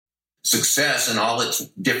Success in all its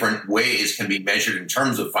different ways can be measured in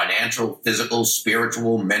terms of financial, physical,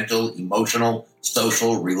 spiritual, mental, emotional,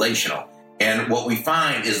 social, relational. And what we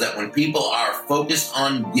find is that when people are focused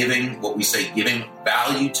on giving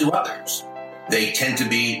value to others, they tend to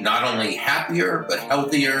be not only happier, but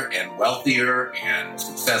healthier and wealthier and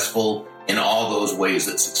successful in all those ways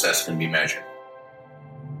that success can be measured.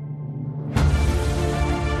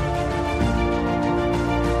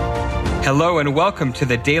 Hello and welcome to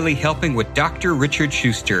the Daily Helping with Dr. Richard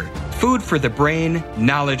Schuster. Food for the brain,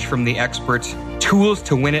 knowledge from the experts, tools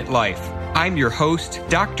to win at life. I'm your host,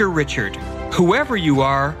 Dr. Richard. Whoever you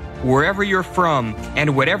are, wherever you're from,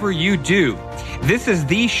 and whatever you do, this is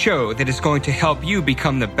the show that is going to help you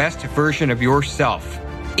become the best version of yourself.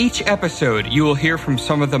 Each episode, you will hear from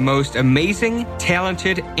some of the most amazing,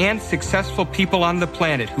 talented, and successful people on the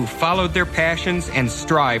planet who followed their passions and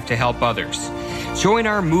strive to help others. Join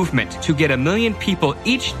our movement to get 1 million people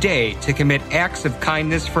each day to commit acts of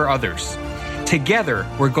kindness for others. Together,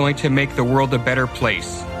 we're going to make the world a better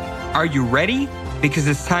place. Are you ready? Because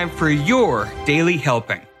it's time for your Daily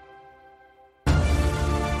Helping.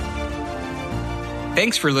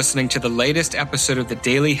 Thanks for listening to the latest episode of the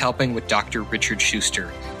Daily Helping with Dr. Richard Schuster.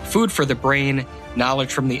 Food for the brain,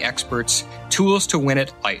 knowledge from the experts, tools to win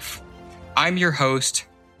at life. I'm your host,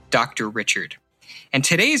 Dr. Richard. And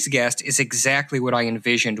today's guest is exactly what I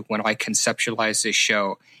envisioned when I conceptualized this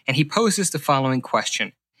show. And he poses the following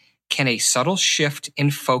question. Can a subtle shift in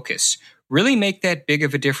focus really make that big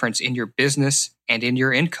of a difference in your business and in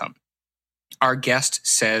your income? Our guest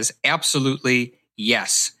says absolutely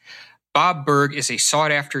yes. Bob Burg is a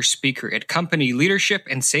sought-after speaker at company leadership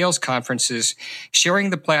and sales conferences,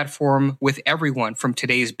 sharing the platform with everyone from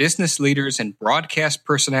today's business leaders and broadcast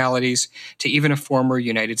personalities to even a former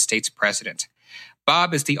United States president.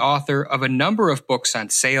 Bob is the author of a number of books on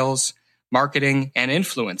sales, marketing, and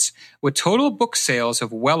influence, with total book sales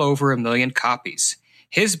of well over 1 million copies.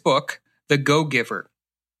 His book, The Go-Giver,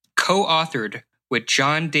 co-authored with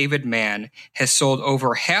John David Mann, has sold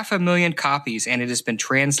over 500,000 copies, and it has been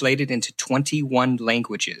translated into 21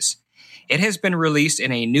 languages. It has been released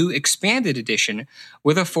in a new expanded edition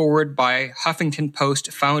with a foreword by Huffington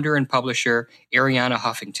Post founder and publisher Arianna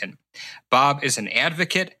Huffington. Bob is an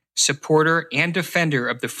advocate, supporter, and defender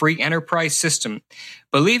of the free enterprise system,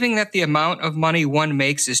 believing that the amount of money one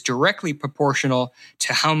makes is directly proportional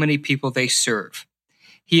to how many people they serve.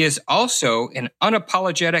 He is also an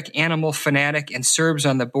unapologetic animal fanatic and serves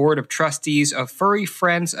on the board of trustees of Furry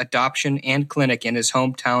Friends Adoption and Clinic in his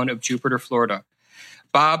hometown of Jupiter, Florida.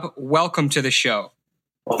 Bob, welcome to the show.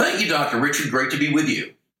 Well, thank you, Dr. Richard. Great to be with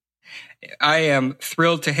you. I am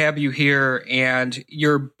thrilled to have you here, and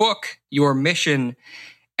your book, your mission,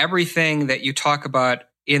 everything that you talk about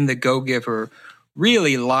in The Go-Giver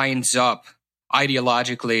really lines up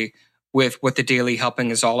ideologically with what the Daily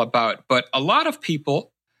Helping is all about. But a lot of people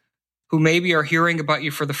who maybe are hearing about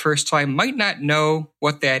you for the first time might not know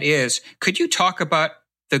what that is. Could you talk about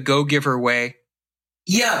The Go-Giver Way?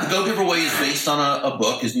 Yeah, The Go-Giver Way is based on a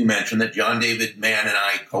book, as you mentioned, that John David Mann and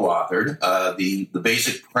I co-authored. The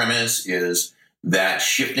basic premise is that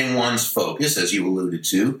shifting one's focus, as you alluded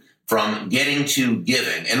to, from getting to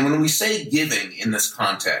giving. And when we say giving in this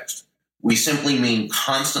context, we simply mean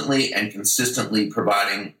constantly and consistently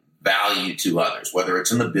providing value to others, whether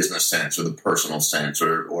it's in the business sense or the personal sense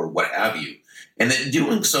or what have you. And that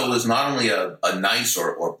doing so is not only a nice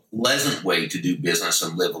or pleasant way to do business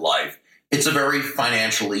and live life, it's a very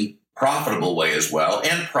financially profitable way as well,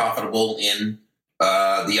 and profitable in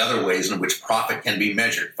the other ways in which profit can be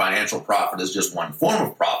measured. Financial profit is just one form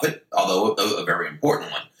of profit, although a very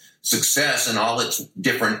important one. Success in all its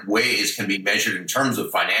different ways can be measured in terms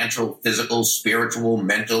of financial, physical, spiritual,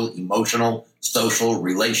 mental, emotional, social,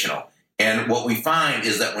 relational. And what we find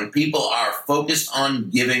is that when people are focused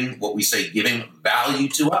on giving value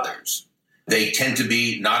to others, they tend to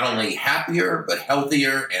be not only happier, but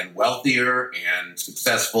healthier and wealthier and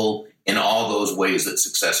successful in all those ways that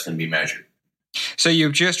success can be measured. So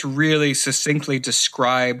you've just really succinctly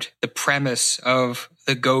described the premise of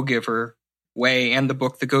The Go-Giver Way and the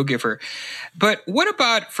book, The Go-Giver. But what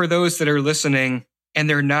about for those that are listening and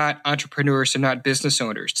they're not entrepreneurs, they're not business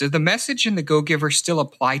owners? Does the message in The Go-Giver still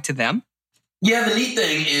apply to them? Yeah, the neat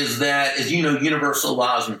thing is that, as you know, universal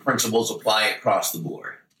laws and principles apply across the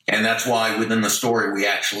board. And that's why within the story, we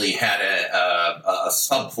actually had a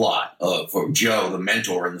subplot for Joe, the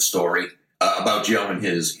mentor in the story, about Joe and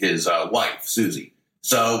his wife, Susie.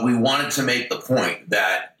 So we wanted to make the point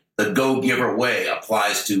that the Go-Giver Way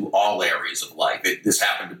applies to all areas of life. This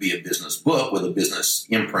happened to be a business book with a business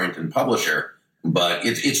imprint and publisher, But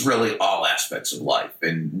it's really all aspects of life,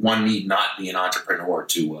 and one need not be an entrepreneur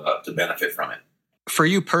to benefit from it. For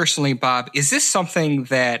you personally, Bob, is this something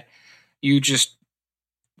that you just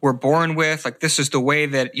were born with? Like, this is the way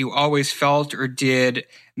that you always felt, or did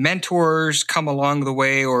mentors come along the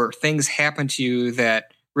way, or things happen to you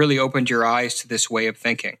that really opened your eyes to this way of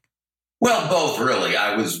thinking? Well, both, really.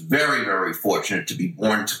 I was very, very fortunate to be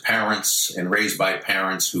born to parents and raised by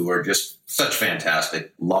parents who are just such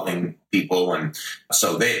fantastic, loving people. And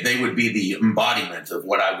so they would be the embodiment of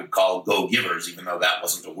what I would call go-givers, even though that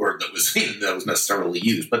wasn't a word that was necessarily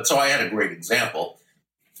used. But so I had a great example.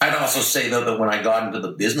 I'd also say, though, that when I got into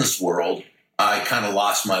the business world, I kind of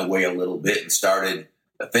lost my way a little bit and started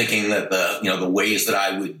thinking that the ways that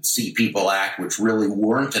I would see people act, which really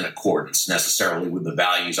weren't in accordance necessarily with the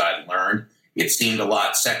values I'd learned, it seemed a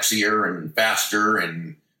lot sexier and faster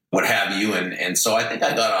and what have you. And so I think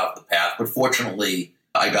I got off the path. But fortunately,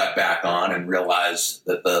 I got back on and realized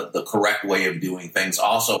that the correct way of doing things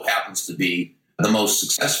also happens to be the most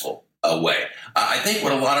successful way. I think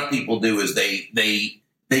what a lot of people do is they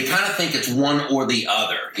kind of think it's one or the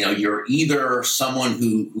other. You're either someone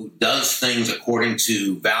who does things according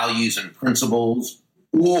to values and principles,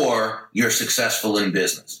 or you're successful in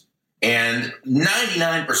business. And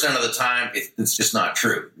 99% of the time, it's just not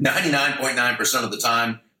true. 99.9% of the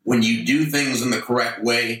time, when you do things in the correct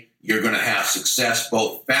way, you're going to have success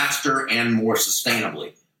both faster and more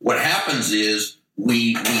sustainably. What happens is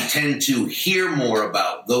we tend to hear more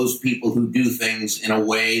about those people who do things in a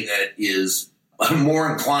way that is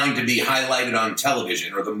more inclined to be highlighted on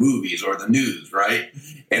television or the movies or the news, right?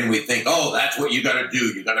 And we think, oh, that's what you got to do.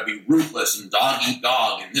 You got to be ruthless and dog eat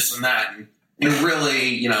dog and this and that. And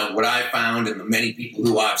really, what I found, and the many people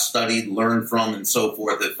who I've studied, learned from, and so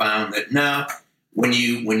forth, have found that no, when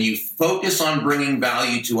you focus on bringing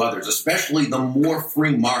value to others, especially the more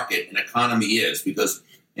free market an economy is, because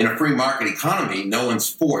in a free market economy, no one's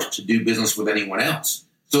forced to do business with anyone else.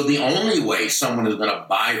 So the only way someone is going to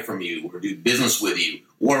buy from you or do business with you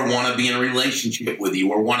or want to be in a relationship with you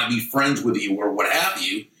or want to be friends with you or what have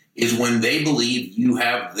you is when they believe you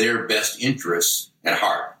have their best interests at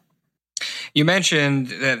heart. You mentioned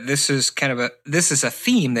that this is a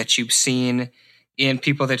theme that you've seen in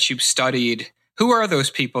people that you've studied. Who are those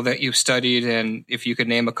people that you've studied? And if you could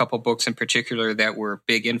name a couple books in particular that were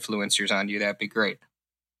big influencers on you, that'd be great.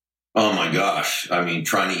 Oh my gosh. I mean,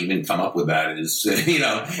 trying to even come up with that is,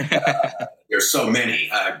 there's so many.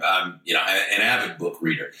 I'm an avid book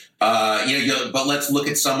reader. But let's look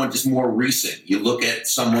at someone just more recent. You look at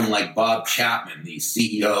someone like Bob Chapman, the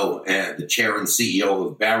CEO and the chair and CEO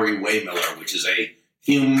of Barry Waymiller, which is a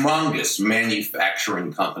humongous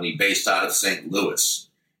manufacturing company based out of St. Louis.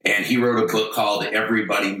 And he wrote a book called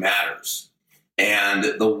Everybody Matters.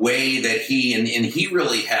 And the way that he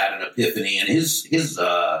really had an epiphany in his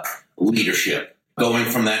leadership, going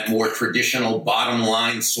from that more traditional bottom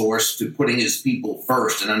line source to putting his people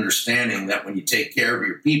first and understanding that when you take care of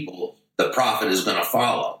your people, the profit is going to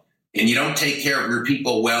follow. And you don't take care of your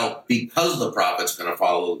people well because the profit's going to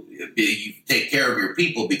follow. You take care of your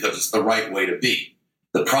people because it's the right way to be.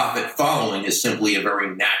 The profit following is simply a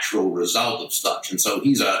very natural result of such. And so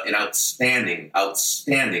he's an outstanding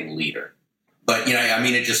leader. But,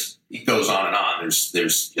 it goes on and on.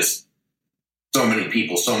 There's just so many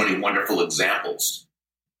people, so many wonderful examples.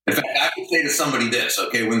 In fact, I would say to somebody this,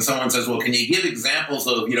 okay, when someone says, well, can you give examples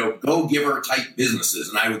of, go-giver type businesses?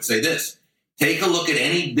 And I would say this, take a look at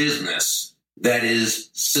any business that is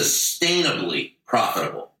sustainably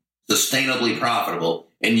profitable,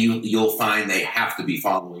 and you'll find they have to be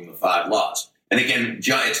following the 5 laws. And again,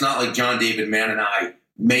 it's not like John David Mann and I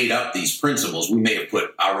made up these principles. We may have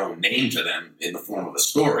put our own name to them in the form of a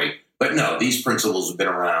story, but no, these principles have been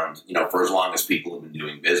around, for as long as people have been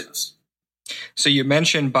doing business. So you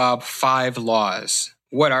mentioned, Bob, 5 laws.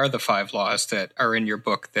 What are the 5 laws that are in your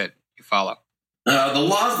book that you follow? The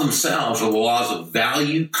laws themselves are the laws of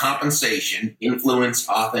value, compensation, influence,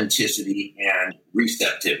 authenticity, and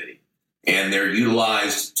receptivity. And they're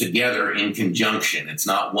utilized together in conjunction. It's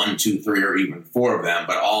not 1, 2, 3, or even 4 of them,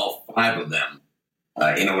 but all 5 of them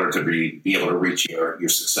in order to be able to reach your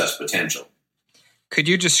success potential. Could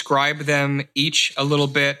you describe them each a little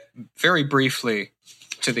bit, very briefly,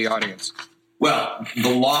 to the audience? Well,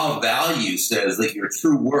 the law of value says that your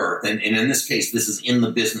true worth, and in this case, this is in the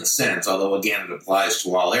business sense, although, again, it applies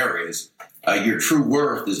to all areas, your true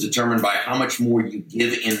worth is determined by how much more you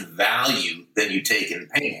give in value than you take in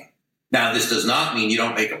payment. Now, this does not mean you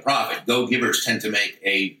don't make a profit. Go-givers tend to make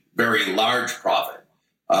a very large profit.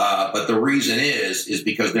 But the reason is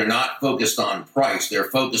because they're not focused on price. They're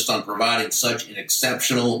focused on providing such an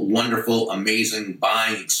exceptional, wonderful, amazing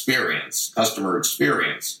buying experience, customer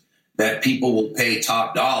experience, that people will pay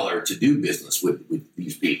top dollar to do business with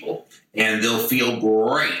these people. And they'll feel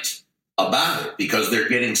great about it because they're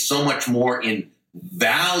getting so much more in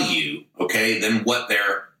value, okay, than what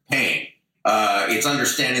they're paying. It's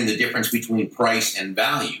understanding the difference between price and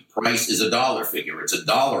value. Price is a dollar figure. It's a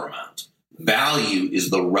dollar amount. Value is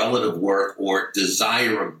the relative worth or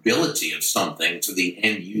desirability of something to the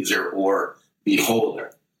end user or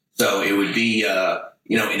beholder. So it would be,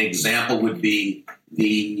 an example would be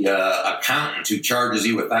the accountant who charges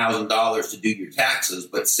you $1,000 to do your taxes,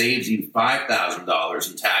 but saves you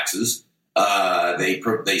 $5,000 in taxes.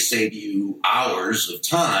 They save you hours of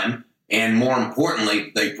time. And more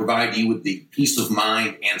importantly, they provide you with the peace of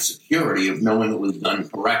mind and security of knowing it was done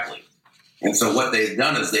correctly. And so what they've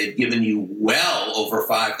done is they've given you well over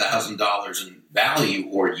 $5,000 in value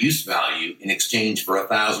or use value in exchange for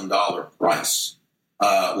 $1,000 price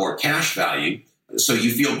or cash value. So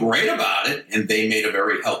you feel great about it, and they made a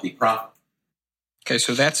very healthy profit. Okay,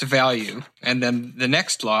 so that's value. And then the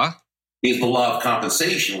next law is the law of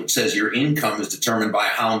compensation, which says your income is determined by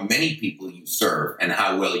how many people you serve and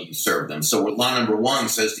how well you serve them. So law number 1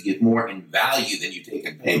 says to give more in value than you take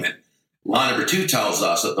in payment. Law number 2 tells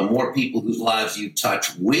us that the more people whose lives you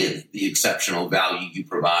touch with the exceptional value you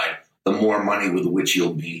provide, the more money with which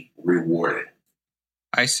you'll be rewarded.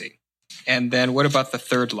 I see. And then what about the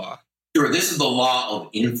third law? Sure, this is the law of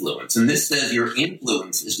influence. And this says your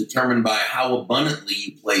influence is determined by how abundantly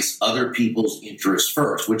you place other people's interests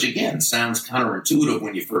first, which again sounds counterintuitive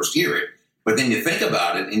when you first hear it. But then you think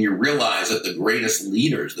about it and you realize that the greatest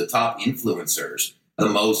leaders, the top influencers, the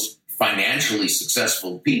most financially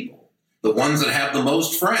successful people, the ones that have the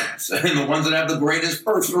most friends, and the ones that have the greatest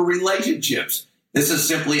personal relationships. This is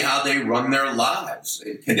simply how they run their lives.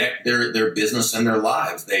 They connect their business and their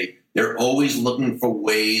lives. They're always looking for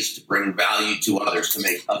ways to bring value to others, to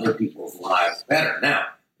make other people's lives better. Now,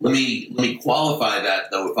 let me qualify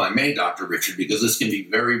that, though, if I may, Dr. Richard, because this can be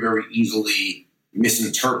very, very easily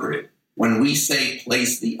misinterpreted. When we say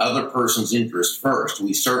place the other person's interest first,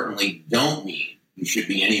 we certainly don't mean you should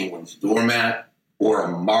be anyone's doormat or a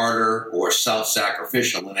martyr or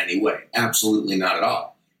self-sacrificial in any way. Absolutely not at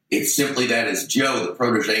all. It's simply that, as Joe, the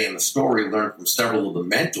protege in the story, learned from several of the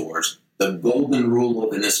mentors, the golden rule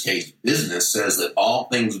of, in this case, business says that all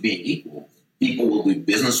things being equal, people will do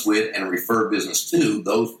business with and refer business to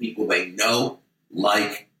those people they know,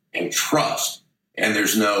 like, and trust. And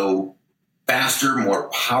there's no faster, more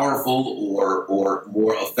powerful, or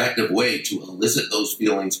more effective way to elicit those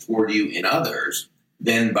feelings toward you in others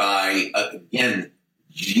than by, again,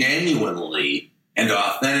 genuinely and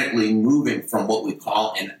authentically moving from what we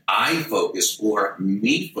call an I focus or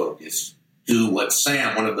me focus to what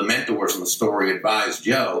Sam, one of the mentors in the story, advised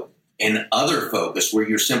Joe, an other focus where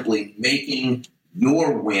you're simply making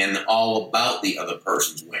your win all about the other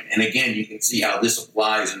person's win. And again, you can see how this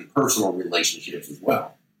applies in personal relationships as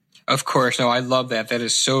well. Of course. No, I love that. That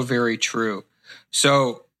is so very true.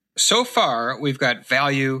 So far, we've got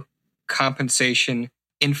value, compensation,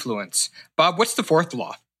 influence. Bob, what's the fourth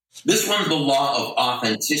law? This one's the law of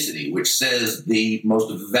authenticity, which says the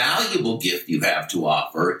most valuable gift you have to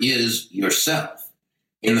offer is yourself.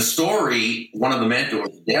 In the story, one of the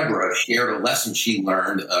mentors, Deborah, shared a lesson she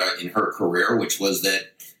learned in her career, which was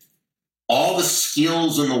that all the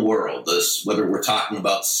skills in the world, whether we're talking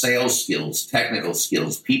about sales skills, technical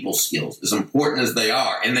skills, people skills, as important as they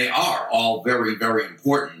are, and they are all very, very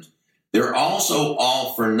important, they're also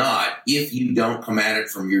all for naught if you don't come at it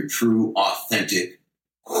from your true, authentic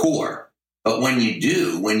core. But when you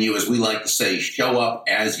do, when you, as we like to say, show up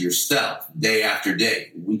as yourself day after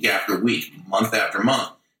day, week after week, month after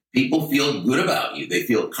month, people feel good about you. They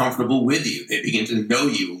feel comfortable with you. They begin to know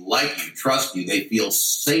you, like you, trust you. They feel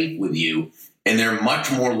safe with you. And they're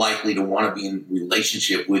much more likely to want to be in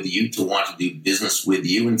relationship with you, to want to do business with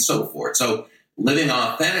you, and so forth. So living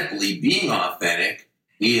authentically, being authentic,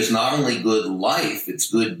 is not only good life,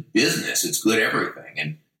 it's good business, it's good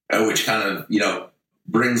everything. And which kind of,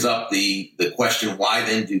 brings up the question, why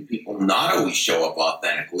then do people not always show up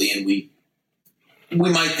authentically? And we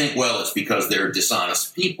might think, well, it's because they're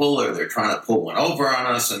dishonest people or they're trying to pull one over on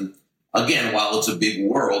us. And again, while it's a big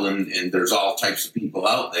world and there's all types of people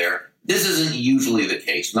out there, this isn't usually the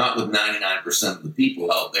case, not with 99% of the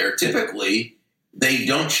people out there. Typically, they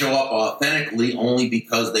don't show up authentically only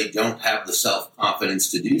because they don't have the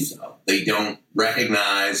self-confidence to do so. They don't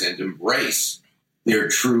recognize and embrace their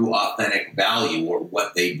true authentic value or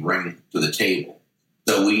what they bring to the table.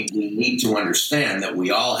 So we need to understand that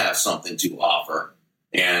we all have something to offer.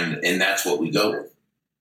 And that's what we go with.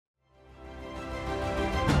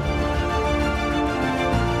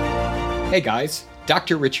 Hey guys,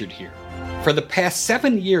 Dr. Richard here. For the past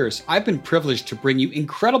 7 years, I've been privileged to bring you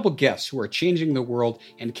incredible guests who are changing the world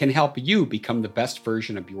and can help you become the best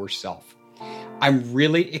version of yourself. I'm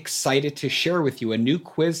really excited to share with you a new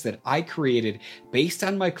quiz that I created based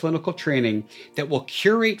on my clinical training that will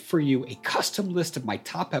curate for you a custom list of my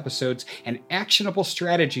top episodes and actionable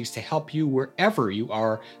strategies to help you wherever you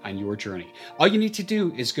are on your journey. All you need to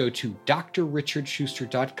do is go to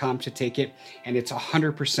drrichardschuster.com to take it, and it's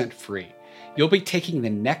 100% free. You'll be taking the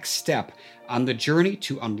next step on the journey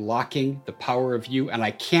to unlocking the power of you, and I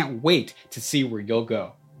can't wait to see where you'll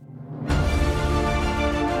go.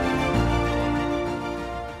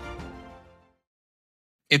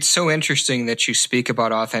 It's so interesting that you speak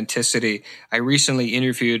about authenticity. I recently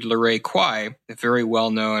interviewed Lorraine Kwai, a very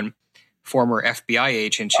well-known former FBI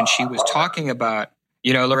agent, and she was talking about,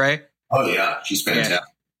 Lorraine? Oh, yeah. She's fantastic. Yeah,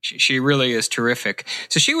 she really is terrific.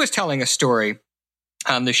 So she was telling a story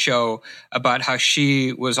on the show about how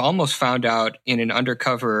she was almost found out in an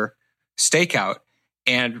undercover stakeout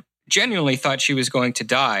and genuinely thought she was going to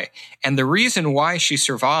die. And the reason why she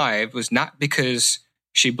survived was not because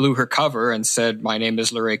she blew her cover and said, "My name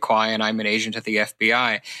is Lorraine Kwai and I'm an agent at the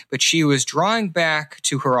FBI," but she was drawing back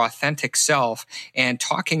to her authentic self and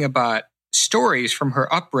talking about stories from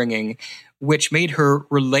her upbringing, which made her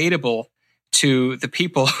relatable to the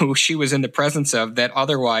people who she was in the presence of that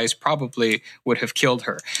otherwise probably would have killed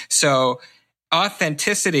her. So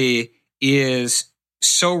authenticity is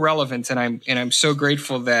so relevant, and I'm so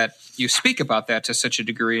grateful that you speak about that to such a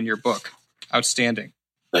degree in your book. Outstanding.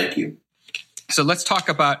 Thank you. So let's talk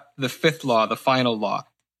about the fifth law, the final law.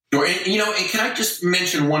 Sure. And can I just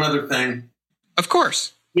mention one other thing? Of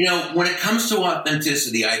course. When it comes to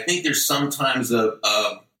authenticity, I think there's sometimes a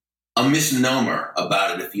misnomer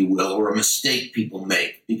about it, if you will, or a mistake people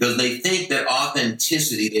make, because they think that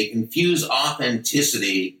they confuse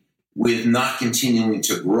authenticity with not continuing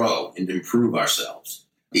to grow and improve ourselves.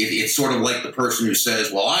 It's sort of like the person who says,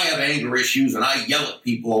 well, I have anger issues and I yell at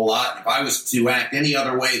people a lot. If I was to act any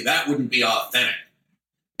other way, that wouldn't be authentic.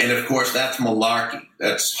 And of course, that's malarkey.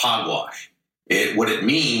 That's hogwash. What it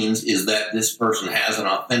means is that this person has an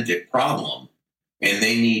authentic problem and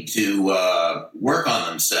they need to work on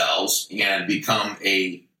themselves and become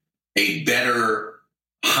a better,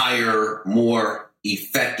 higher, more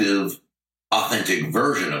effective, authentic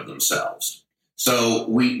version of themselves. So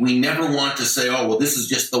we never want to say, oh, well, this is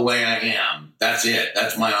just the way I am. That's it.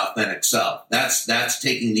 That's my authentic self. That's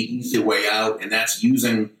taking the easy way out, and that's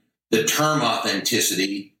using the term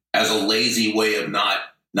authenticity as a lazy way of not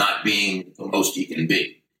being the most you can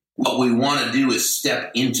be. What we want to do is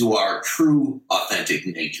step into our true authentic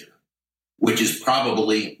nature, which is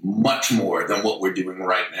probably much more than what we're doing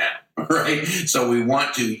right now, right? So we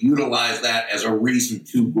want to utilize that as a reason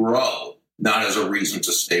to grow, not as a reason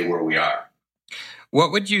to stay where we are.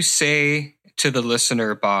 What would you say to the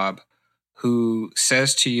listener, Bob, who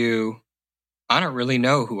says to you, I don't really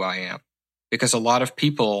know who I am? Because a lot of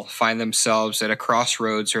people find themselves at a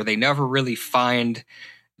crossroads, or they never really find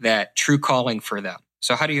that true calling for them.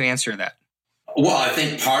 So how do you answer that? Well, I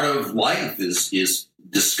think part of life is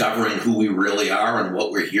discovering who we really are and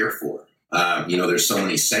what we're here for. There's so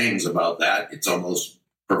many sayings about that. It's almost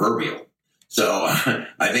proverbial. So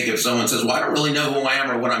I think if someone says, well, I don't really know who I am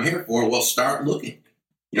or what I'm here for, well, start looking.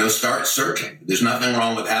 Start searching. There's nothing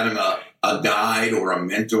wrong with having a guide or a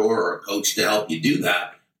mentor or a coach to help you do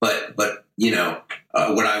that. But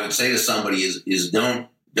what I would say to somebody is don't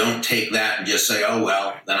take that and just say, oh,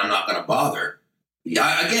 well, then I'm not going to bother.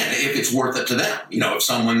 Again, if it's worth it to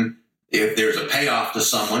them, if there's a payoff to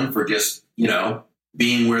someone for just,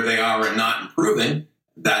 being where they are and not improving,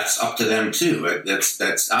 that's up to them too.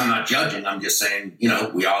 I'm not judging. I'm just saying,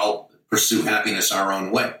 we all pursue happiness our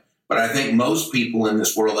own way. But I think most people in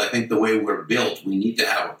this world, I think the way we're built, we need to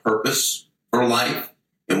have a purpose for life,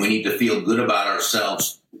 and we need to feel good about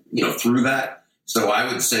ourselves, through that. So I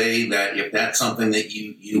would say that if that's something that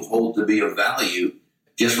you hold to be of value,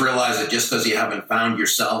 just realize that just because you haven't found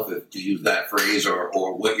yourself, to use that phrase, or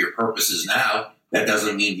what your purpose is now, that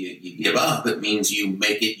doesn't mean you give up. It means you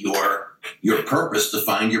make it your purpose to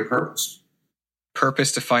find your purpose.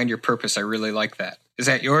 Purpose to find your purpose. I really like that. Is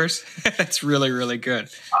that yours? That's really, really good.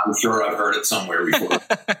 I'm sure I've heard it somewhere before.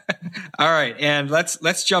 All right, and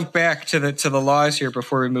let's jump back to the laws here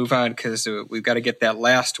before we move on, because we've got to get that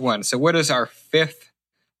last one. So what is our fifth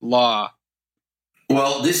law?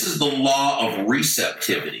 Well, this is the law of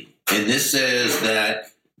receptivity. And this says that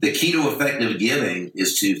the key to effective giving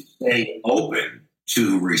is to stay open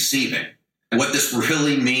to receiving. And what this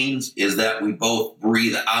really means is that we both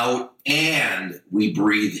breathe out and we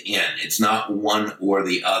breathe in. It's not one or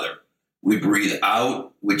the other. We breathe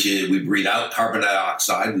out, we breathe out carbon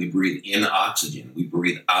dioxide. We breathe in oxygen. We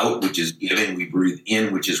breathe out, which is giving. We breathe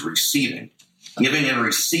in, which is receiving. Giving and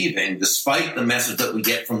receiving, despite the message that we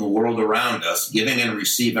get from the world around us, giving and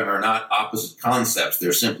receiving are not opposite concepts.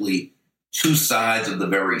 They're simply two sides of the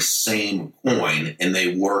very same coin, and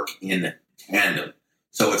they work in tandem.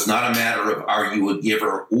 So it's not a matter of are you a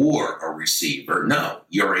giver or a receiver? No,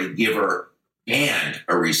 you're a giver and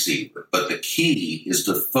a receiver. But the key is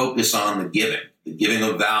to focus on the giving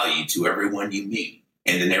of value to everyone you meet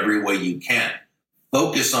and in every way you can.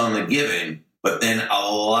 Focus on the giving, but then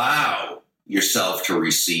allow yourself to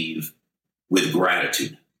receive with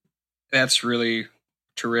gratitude. That's really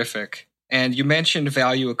terrific. And you mentioned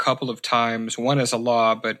value a couple of times, one as a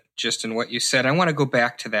law, but just in what you said. I want to go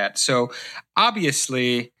back to that. So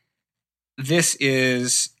obviously, this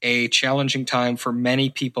is a challenging time for many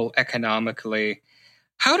people economically.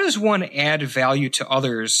 How does one add value to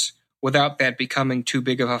others without that becoming too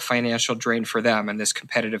big of a financial drain for them in this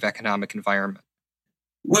competitive economic environment?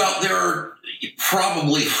 Well, there are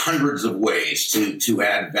probably hundreds of ways to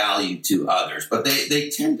add value to others, but they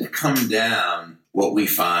tend to come down, what we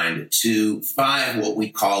find, to 5 what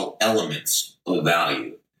we call elements of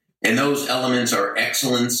value. And those elements are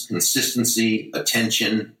excellence, consistency,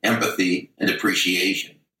 attention, empathy, and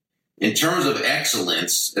appreciation. In terms of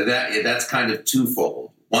excellence, that's kind of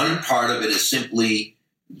twofold. One part of it is simply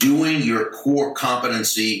doing your core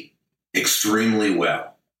competency extremely well.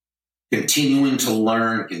 Continuing to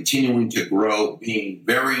learn, continuing to grow, being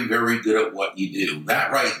very, very good at what you do.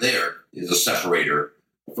 That right there is a separator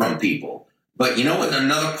from people. But you know what?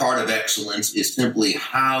 Another part of excellence is simply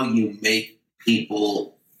how you make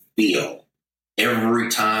people feel every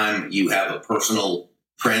time you have a personal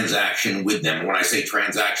transaction with them. When I say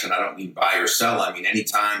transaction, I don't mean buy or sell. I mean any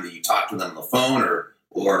time that you talk to them on the phone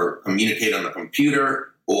or communicate on the computer,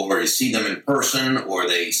 or you see them in person, or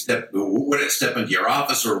they step into your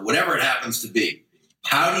office, or whatever it happens to be.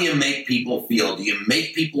 How do you make people feel? Do you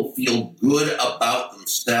make people feel good about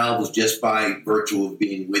themselves just by virtue of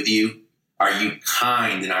being with you? Are you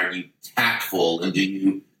kind, and are you tactful, and do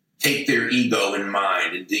you take their ego in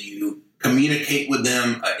mind, and do you communicate with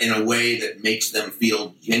them in a way that makes them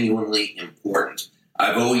feel genuinely important?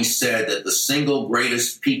 I've always said that the single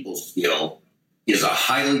greatest people skill is a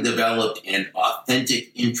highly developed and authentic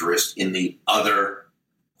interest in the other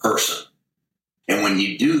person. And when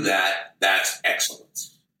you do that, that's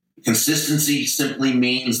excellence. Consistency simply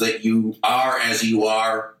means that you are as you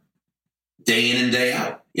are day in and day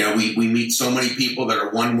out. You know, we meet so many people that are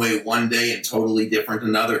one way one day and totally different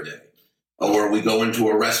another day. Or we go into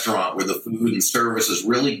a restaurant where the food and service is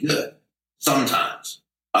really good sometimes,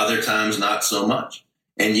 other times not so much.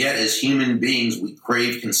 And yet, as human beings, we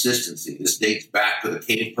crave consistency. This dates back to the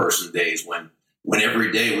cave person days when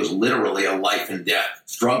every day was literally a life and death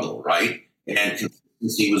struggle, right? And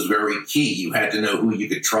consistency was very key. You had to know who you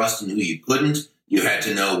could trust and who you couldn't. You had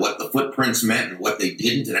to know what the footprints meant and what they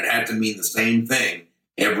didn't, and it had to mean the same thing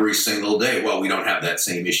every single day. Well, we don't have that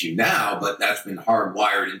same issue now, but that's been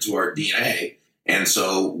hardwired into our DNA. And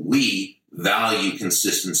so we value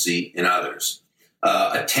consistency in others.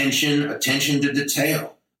 Attention to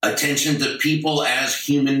detail, attention to people as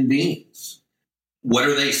human beings. What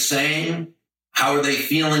are they saying? How are they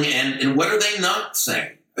feeling? And what are they not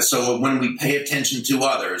saying? So when we pay attention to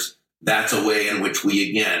others, that's a way in which we,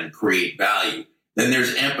 again, create value. Then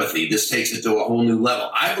there's empathy. This takes it to a whole new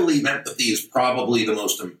level. I believe empathy is probably the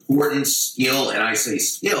most important skill, and I say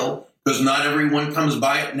skill because not everyone comes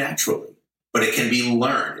by it naturally. But it can be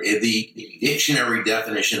learned. The dictionary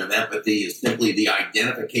definition of empathy is simply the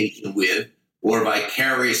identification with or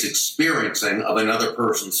vicarious experiencing of another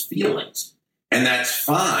person's feelings. And that's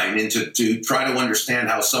fine. And to try to understand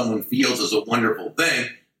how someone feels is a wonderful thing.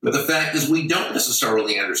 But the fact is we don't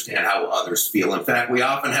necessarily understand how others feel. In fact, we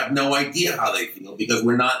often have no idea how they feel because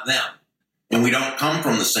we're not them. And we don't come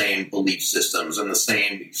from the same belief systems and the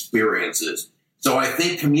same experiences. So I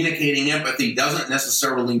think communicating empathy doesn't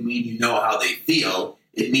necessarily mean you know how they feel.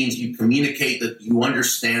 It means you communicate that you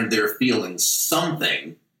understand their feeling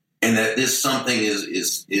something, and that this something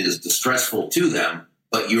is distressful to them,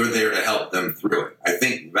 but you're there to help them through it. I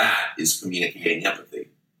think that is communicating empathy.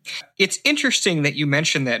 It's interesting that you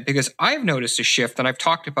mentioned that because I've noticed a shift, and I've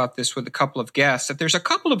talked about this with a couple of guests, that there's a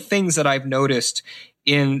couple of things that I've noticed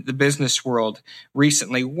in the business world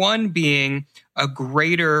recently. One being a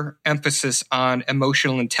greater emphasis on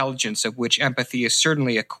emotional intelligence, of which empathy is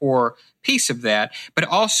certainly a core piece of that, but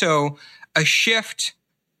also a shift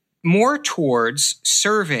more towards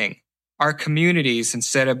serving our communities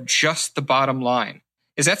instead of just the bottom line.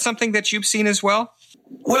 Is that something that you've seen as well?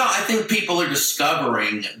 Well, I think people are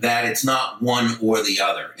discovering that it's not one or the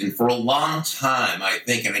other. And for a long time, I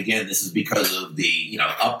think, and again, this is because of the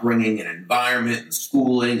upbringing and environment and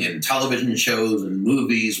schooling and television shows and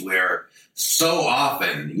movies where so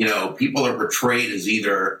often, people are portrayed as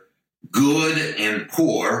either good and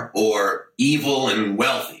poor or evil and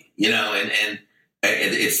wealthy, and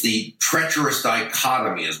it's the treacherous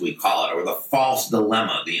dichotomy, as we call it, or the false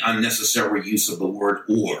dilemma, the unnecessary use of the word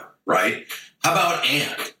or, right? How about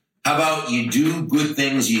and? How about you do good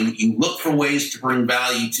things, you look for ways to bring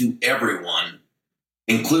value to everyone,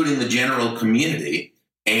 including the general community,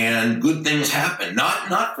 and good things happen.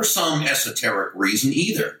 Not for some esoteric reason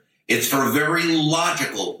either. It's for very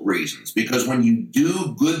logical reasons, because when you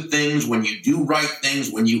do good things, when you do right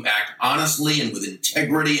things, when you act honestly and with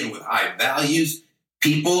integrity and with high values,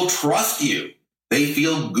 people trust you. They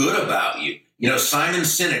feel good about you. Simon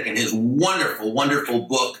Sinek, in his wonderful, wonderful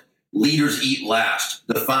book, Leaders Eat Last,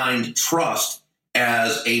 defined trust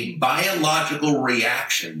as a biological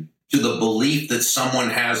reaction to the belief that someone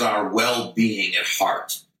has our well-being at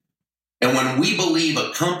heart. And when we believe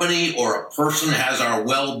a company or a person has our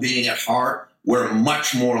well-being at heart, we're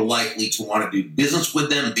much more likely to want to do business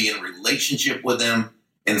with them, be in relationship with them,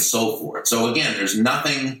 and so forth. So again, there's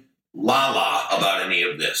nothing la-la about any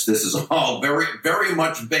of this. This is all very, very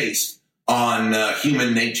much based on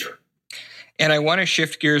human nature. And I want to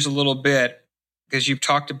shift gears a little bit because you've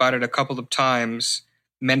talked about it a couple of times,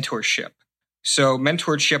 mentorship. So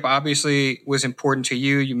mentorship obviously was important to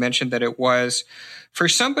you. You mentioned that it was. For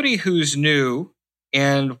somebody who's new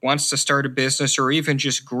and wants to start a business or even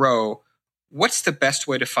just grow, what's the best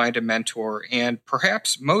way to find a mentor? And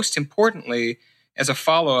perhaps most importantly, as a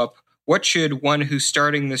follow-up, what should one who's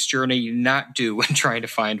starting this journey not do when trying to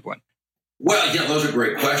find one? Well, those are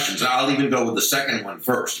great questions. I'll even go with the second one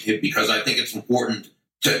first, because I think it's important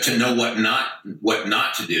to know what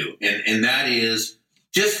not to do. And that is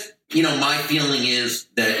just, my feeling is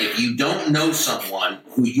that if you don't know someone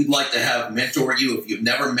who you'd like to have mentor you, if you've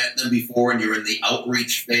never met them before and you're in the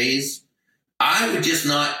outreach phase, I would just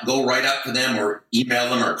not go right up to them or email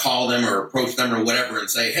them or call them or approach them or whatever and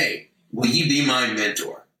say, hey, will you be my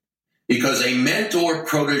mentor? Because a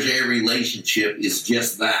mentor-protege relationship is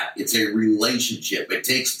just that. It's a relationship. It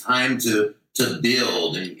takes time to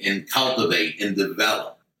build and cultivate and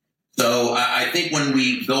develop. So I think when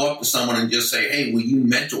we go up to someone and just say, hey, will you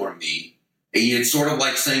mentor me? It's sort of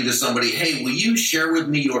like saying to somebody, hey, will you share with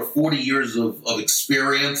me your 40 years of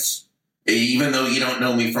experience, even though you don't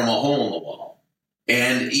know me from a hole in the wall?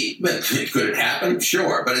 And could it happen?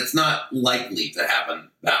 Sure, but it's not likely to happen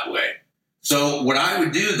that way. So what I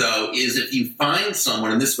would do, though, is if you find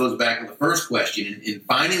someone, and this goes back to the first question, in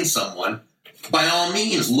finding someone, by all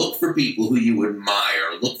means, look for people who you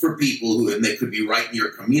admire. Look for people who, and they could be right in your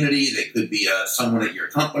community. They could be someone at your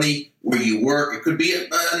company where you work. It could be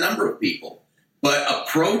a number of people. But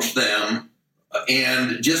approach them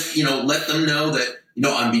and just, let them know that,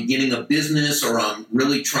 I'm beginning a business or I'm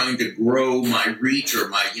really trying to grow my reach or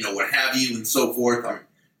my, what have you and so forth.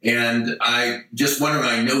 And I just wonder,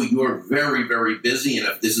 I know you're very, very busy, and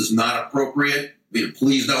if this is not appropriate,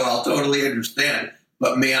 please know I'll totally understand.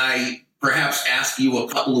 But may I perhaps ask you a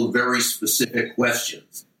couple of very specific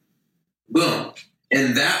questions? Boom.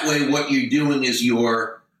 And that way what you're doing is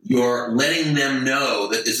you're letting them know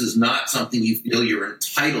that this is not something you feel you're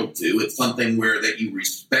entitled to. It's something where that you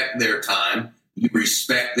respect their time, you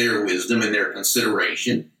respect their wisdom and their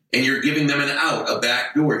consideration, and you're giving them an out, a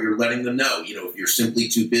back door. You're letting them know, if you're simply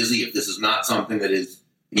too busy, if this is not something that is,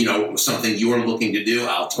 something you're looking to do,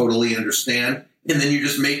 I'll totally understand. And then you're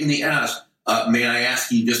just making the ask, may I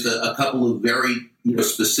ask you just a couple of very,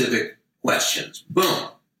 specific questions? Boom.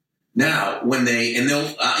 Now, when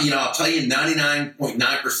they'll, I'll tell you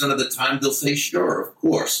 99.9% of the time, they'll say, sure, of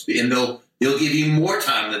course. And they'll give you more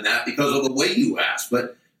time than that because of the way you ask.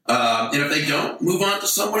 But and if they don't, move on to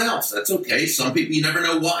someone else. That's okay. Some people, you never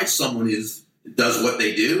know why someone does what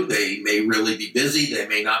they do. They may really be busy. They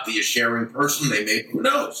may not be a sharing person. Who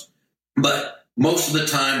knows? But most of the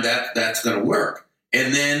time that's going to work.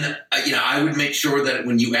 And then, I would make sure that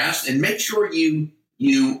when you ask, and make sure you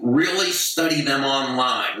really study them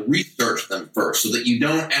online, research them first so that you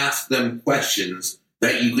don't ask them questions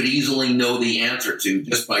that you could easily know the answer to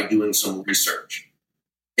just by doing some research.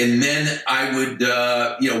 And then I would,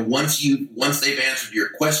 once they've answered your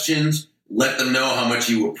questions, let them know how much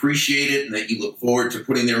you appreciate it and that you look forward to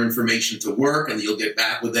putting their information to work and you'll get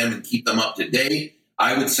back with them and keep them up to date.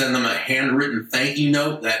 I would send them a handwritten thank you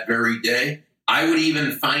note that very day. I would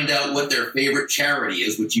even find out what their favorite charity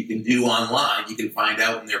is, which you can do online. You can find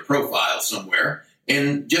out in their profile somewhere,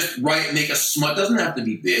 and just make a small, doesn't have to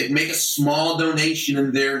be big, make a small donation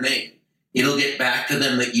in their name. It'll get back to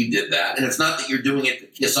them that you did that. And it's not that you're doing it to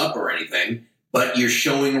kiss up or anything, but you're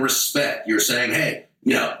showing respect. You're saying, hey,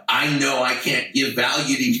 I know I can't give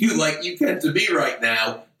value to you like you can to me right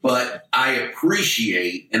now, but I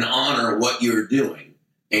appreciate and honor what you're doing.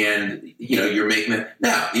 And, you're making it.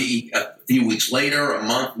 Now, a few weeks later, a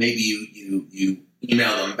month, maybe you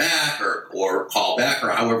email them back or call back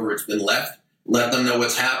or however it's been left. Let them know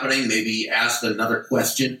what's happening. Maybe ask another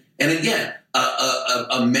question. And again,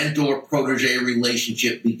 a mentor-protege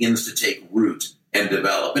relationship begins to take root and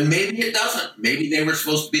develop. And maybe it doesn't. Maybe they were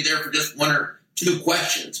supposed to be there for just one or two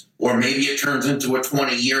questions. Or maybe it turns into a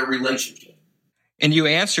 20-year relationship. And you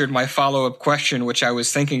answered my follow-up question, which I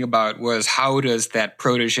was thinking about, was how does that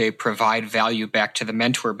protege provide value back to the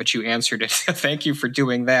mentor? But you answered it. Thank you for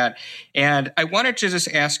doing that. And I wanted to just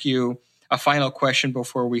ask you a final question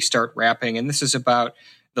before we start wrapping. And this is about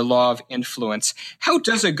the law of influence. How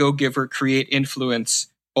does a go-giver create influence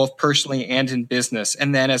both personally and in business?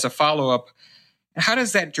 And then as a follow-up, how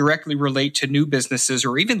does that directly relate to new businesses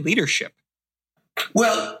or even leadership?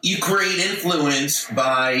 Well, you create influence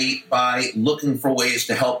by looking for ways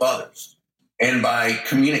to help others and by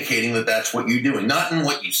communicating that that's what you're doing, not in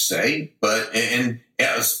what you say, but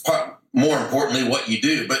more importantly, what you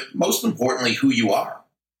do, but most importantly, who you are.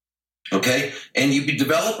 Okay. And you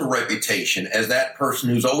develop a reputation as that person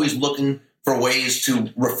who's always looking for ways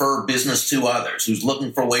to refer business to others, who's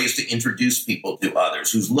looking for ways to introduce people to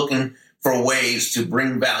others, who's looking for ways to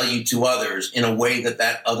bring value to others in a way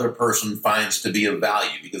that other person finds to be of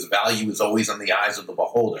value, because value is always in the eyes of the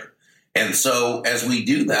beholder. And so as we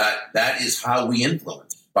do that, that is how we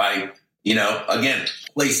influence by, again,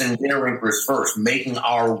 placing their interests first, making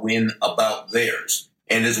our win about theirs.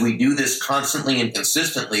 And as we do this constantly and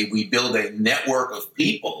consistently, we build a network of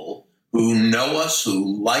people who know us,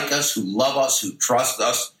 who like us, who love us, who trust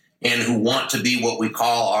us, and who want to be what we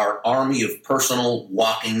call our army of personal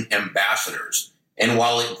walking ambassadors. And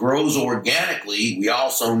while it grows organically, we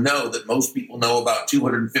also know that most people know about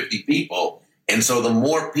 250 people. And so the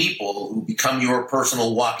more people who become your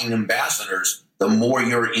personal walking ambassadors, the more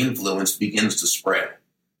your influence begins to spread.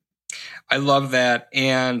 I love that.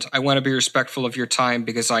 And I want to be respectful of your time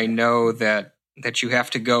because I know that you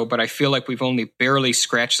have to go, but I feel like we've only barely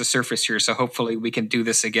scratched the surface here. So hopefully we can do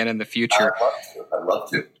this again in the future. I'd love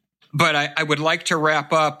to. But I would like to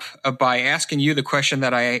wrap up by asking you the question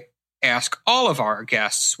that I ask all of our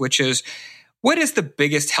guests, which is, what is the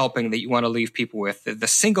biggest helping that you want to leave people with, the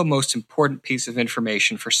single most important piece of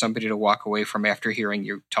information for somebody to walk away from after hearing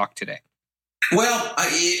you talk today? Well,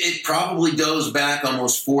 it probably goes back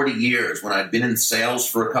almost 40 years when I'd been in sales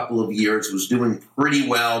for a couple of years, was doing pretty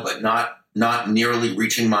well, but not nearly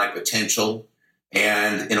reaching my potential.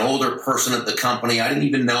 And an older person at the company, I didn't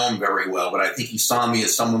even know him very well, but I think he saw me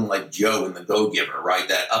as someone like Joe in The Go-Giver, right?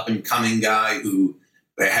 That up-and-coming guy who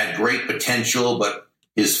had great potential, but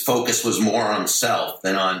his focus was more on himself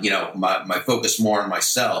than on, my focus more on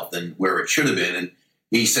myself than where it should have been. And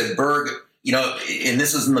he said, Burg, and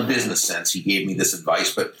this is in the business sense, he gave me this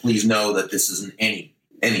advice, but please know that this isn't any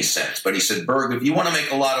sense. But he said, Burg, if you want to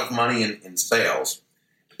make a lot of money in sales,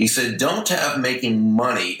 he said, don't have making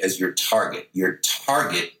money as your target. Your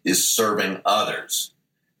target is serving others.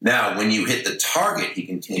 Now, when you hit the target, he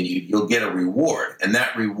continued, you'll get a reward, and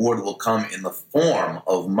that reward will come in the form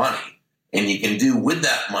of money. And you can do with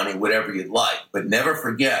that money whatever you'd like. But never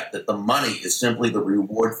forget that the money is simply the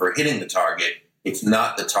reward for hitting the target. It's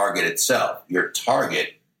not the target itself. Your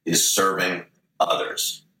target is serving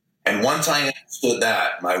others. And once I understood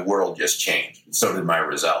that, my world just changed. And so did my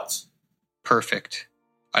results. Perfect.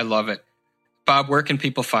 I love it. Bob, where can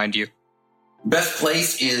people find you? Best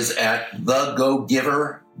place is at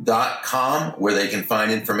thegogiver.com, where they can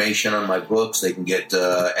find information on my books. They can get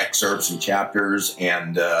excerpts and chapters,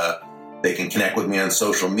 and they can connect with me on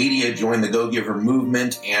social media, join the Go-Giver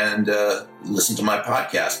movement, and listen to my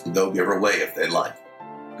podcast, The Go-Giver Way, if they'd like.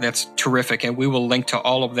 That's terrific. And we will link to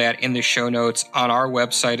all of that in the show notes on our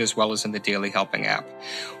website as well as in the Daily Helping app.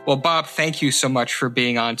 Well, Bob, thank you so much for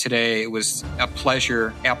being on today. It was a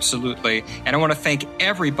pleasure, absolutely. And I want to thank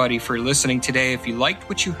everybody for listening today. If you liked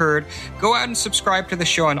what you heard, go out and subscribe to the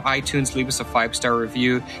show on iTunes. Leave us a 5-star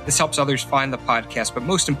review. This helps others find the podcast. But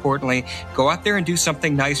most importantly, go out there and do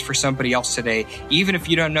something nice for somebody else today, even if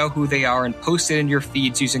you don't know who they are, and post it in your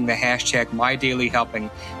feeds using the hashtag MyDailyHelping,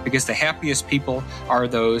 because the happiest people are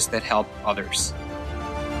those that help others.